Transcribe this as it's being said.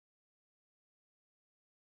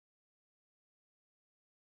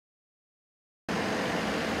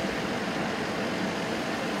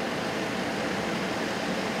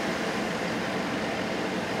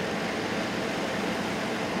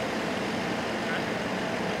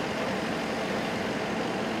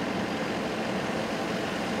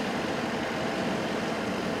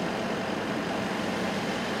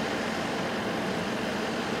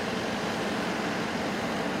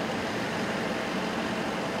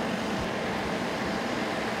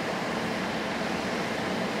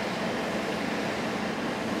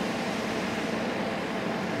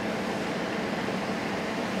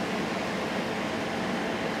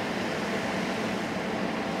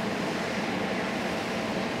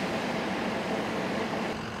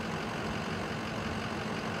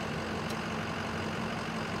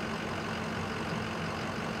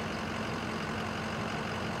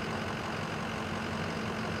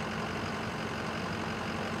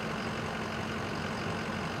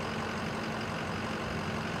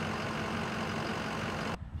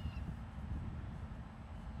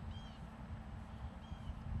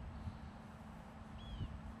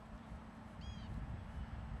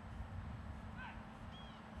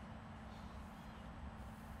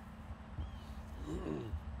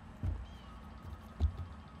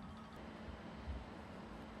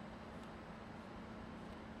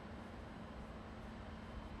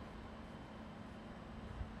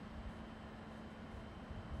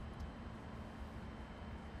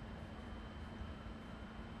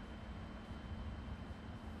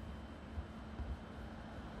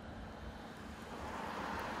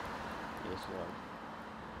as well.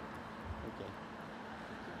 Okay.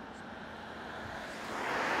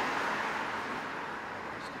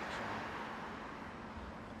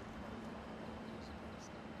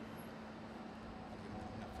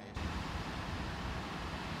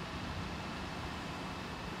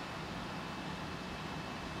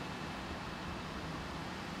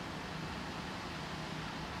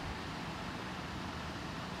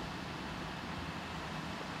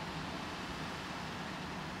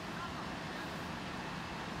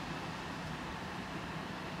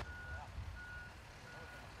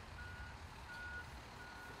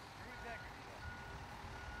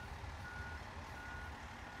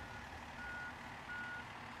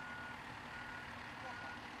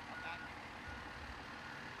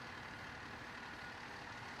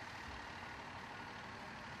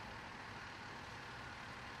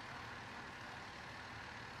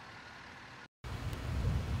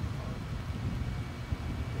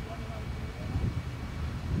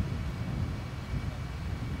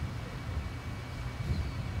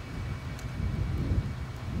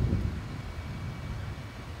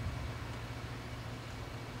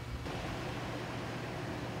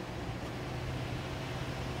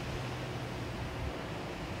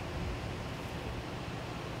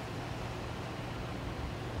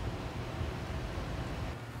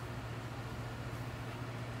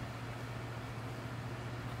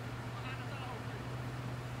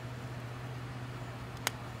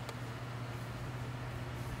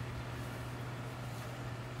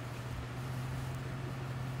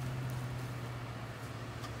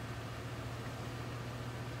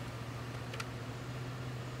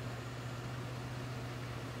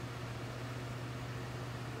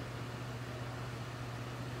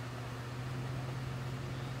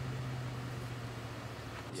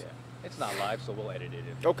 Yeah, it's not live, so we'll edit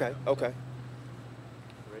it. Okay, okay.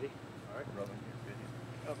 Ready? All right, rolling your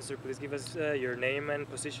video. Officer, please give us your name and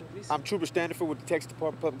position, please. I'm Trooper Standiford with the Texas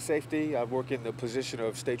Department of Public Safety. I work in the position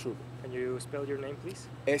of State Trooper. Can you spell your name, please?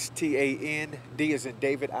 S-T-A-N-D as in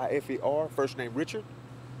David, I-F-E-R, first name Richard.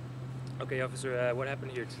 Okay, officer, what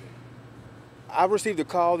happened here today? I received a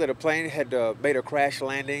call that a plane had made a crash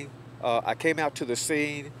landing. I came out to the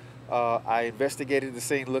scene. I investigated the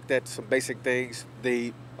scene, looked at some basic things.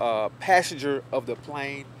 The passenger of the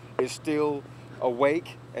plane is still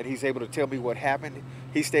awake, and he's able to tell me what happened.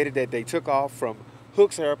 He stated that they took off from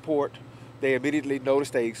Hooks Airport. They immediately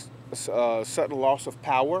noticed a sudden loss of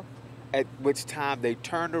power, at which time they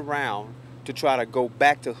turned around to try to go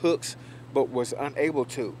back to Hooks, but was unable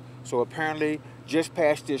to. So apparently, just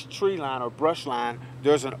past this tree line or brush line,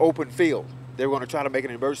 there's an open field. They were going to try to make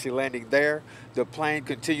an emergency landing there. The plane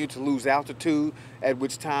continued to lose altitude, at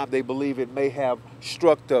which time they believe it may have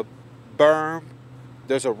struck the berm.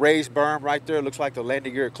 There's a raised berm right there. It looks like the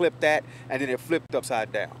landing gear clipped that, and then it flipped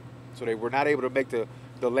upside down. So they were not able to make the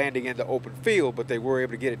landing in the open field, but they were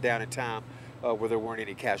able to get it down in time where there weren't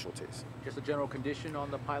any casualties. Just the general condition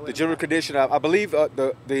on the pilot? The general condition, I believe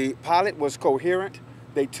the pilot was coherent.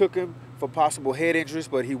 They took him for possible head injuries,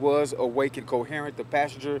 but he was awake and coherent. The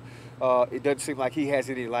passenger, it doesn't seem like he has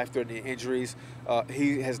any life-threatening injuries.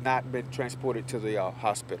 He has not been transported to the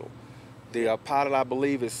hospital. The pilot, I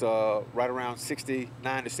believe, is right around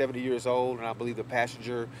 69 to 70 years old, and I believe the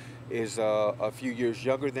passenger is a few years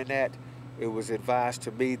younger than that. It was advised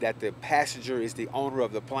to me that the passenger is the owner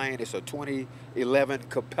of the plane. It's a 2011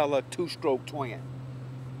 Capella two-stroke twin.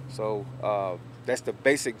 So that's the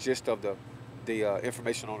basic gist of the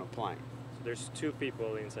information on the plane. So there's two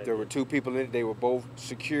people inside. There were two people in it. They were both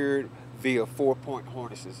secured via 4-point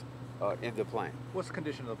harnesses in the plane. What's the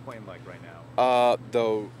condition of the plane like right now?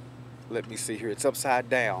 Let me see here. It's upside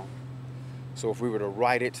down. So if we were to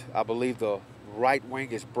right it, I believe the right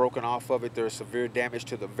wing is broken off of it. There's severe damage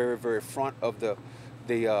to the very, very front of the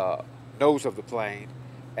nose of the plane,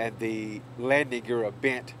 and the landing gear are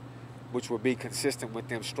bent, which would be consistent with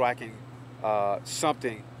them striking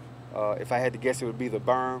something. If I had to guess, it would be the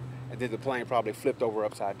berm, and then the plane probably flipped over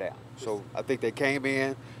upside down. So I think they came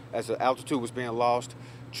in as the altitude was being lost,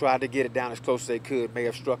 tried to get it down as close as they could, may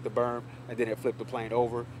have struck the berm, and then it flipped the plane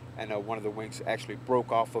over, and one of the wings actually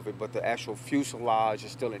broke off of it, but the actual fuselage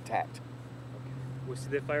is still intact. Was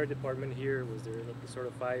the fire department here? Was there any sort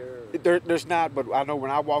of fire? There's not, but I know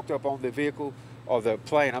when I walked up on the vehicle, or the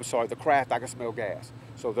plane, I'm sorry, the craft, I could smell gas.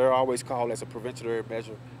 So they're always called as a preventative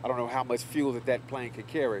measure. I don't know how much fuel that plane can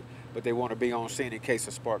carry, but they want to be on scene in case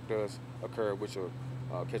a spark does occur, which will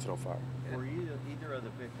catch it on fire. Were either of the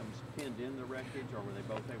victims pinned in the wreckage, or were they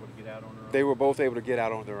both able to get out on their own? They were both able to get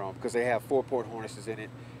out on their own because they have 4-point harnesses in it,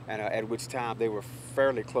 and at which time they were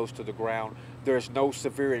fairly close to the ground. There's no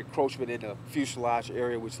severe encroachment in the fuselage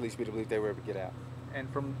area, which leads me to believe they were able to get out. And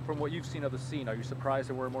from what you've seen of the scene, are you surprised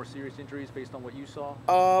there were more serious injuries based on what you saw?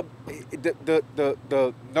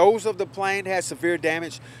 The nose of the plane has severe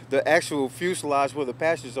damage. The actual fuselage where the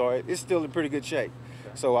passengers are is still in pretty good shape.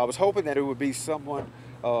 Okay. So I was hoping that it would be someone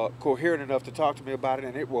coherent enough to talk to me about it,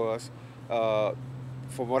 and it was.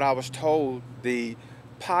 From what I was told, the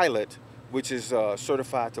pilot, which is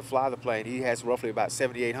certified to fly the plane, he has roughly about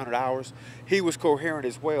 7,800 hours. He was coherent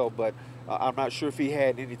as well, but I'm not sure if he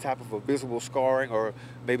had any type of a visible scarring or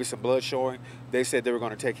maybe some blood showing. They said they were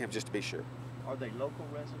going to take him just to be sure. Are they local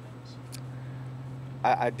residents?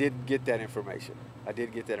 I didn't get that information. I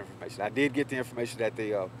did get the information that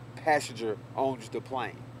the passenger owns the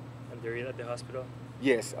plane. And they're at the hospital?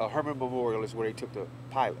 Yes, Hermann Memorial is where they took the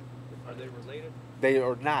pilot. Are they related? They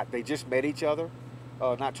are not. They just met each other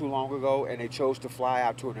not too long ago, and they chose to fly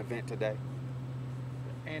out to an event today.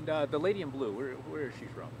 And the lady in blue, where is she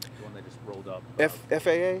from? The one that just rolled up?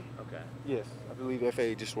 FAA? Okay. Yes, I believe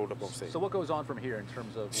FAA just rolled up on scene. So what goes on from here in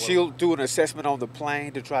terms of... She'll do an assessment on the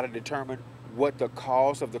plane to try to determine what the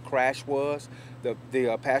cause of the crash was. The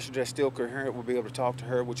passenger is still coherent. We'll be able to talk to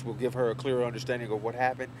her, which will give her a clearer understanding of what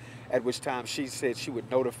happened, at which time she said she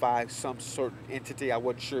would notify some certain entity. I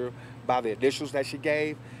wasn't sure by the initials that she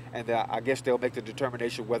gave, and I guess they'll make the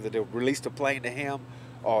determination whether they'll release the plane to him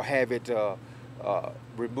or have it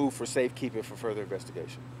removed for safekeeping for further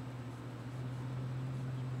investigation.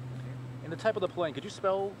 And the type of the plane, could you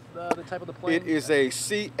spell the type of the plane? It is a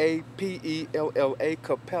Capella,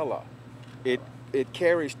 Capella. It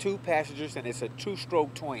carries 2 passengers, and it's a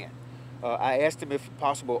 2-stroke twin. I asked him if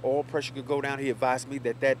possible oil pressure could go down. He advised me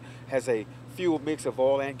that has a fuel mix of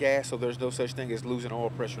oil and gas, so there's no such thing as losing oil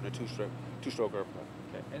pressure in a two-stroke airplane.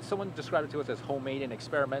 Okay. And someone described it to us as homemade and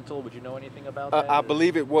experimental. Would you know anything about that? I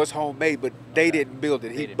believe it was homemade, but they didn't build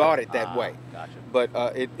it. He bought it that way. Gotcha. But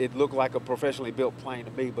it looked like a professionally built plane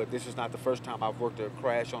to me, but this is not the first time I've worked a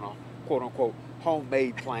crash on a quote-unquote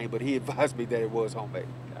homemade plane, but he advised me that it was homemade.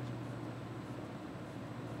 Gotcha.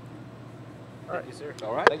 Thank you, sir.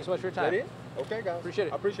 All right. Thank you so much for your time. That it? Okay, guys. Appreciate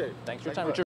it. I appreciate it. Thanks for your Thanks time.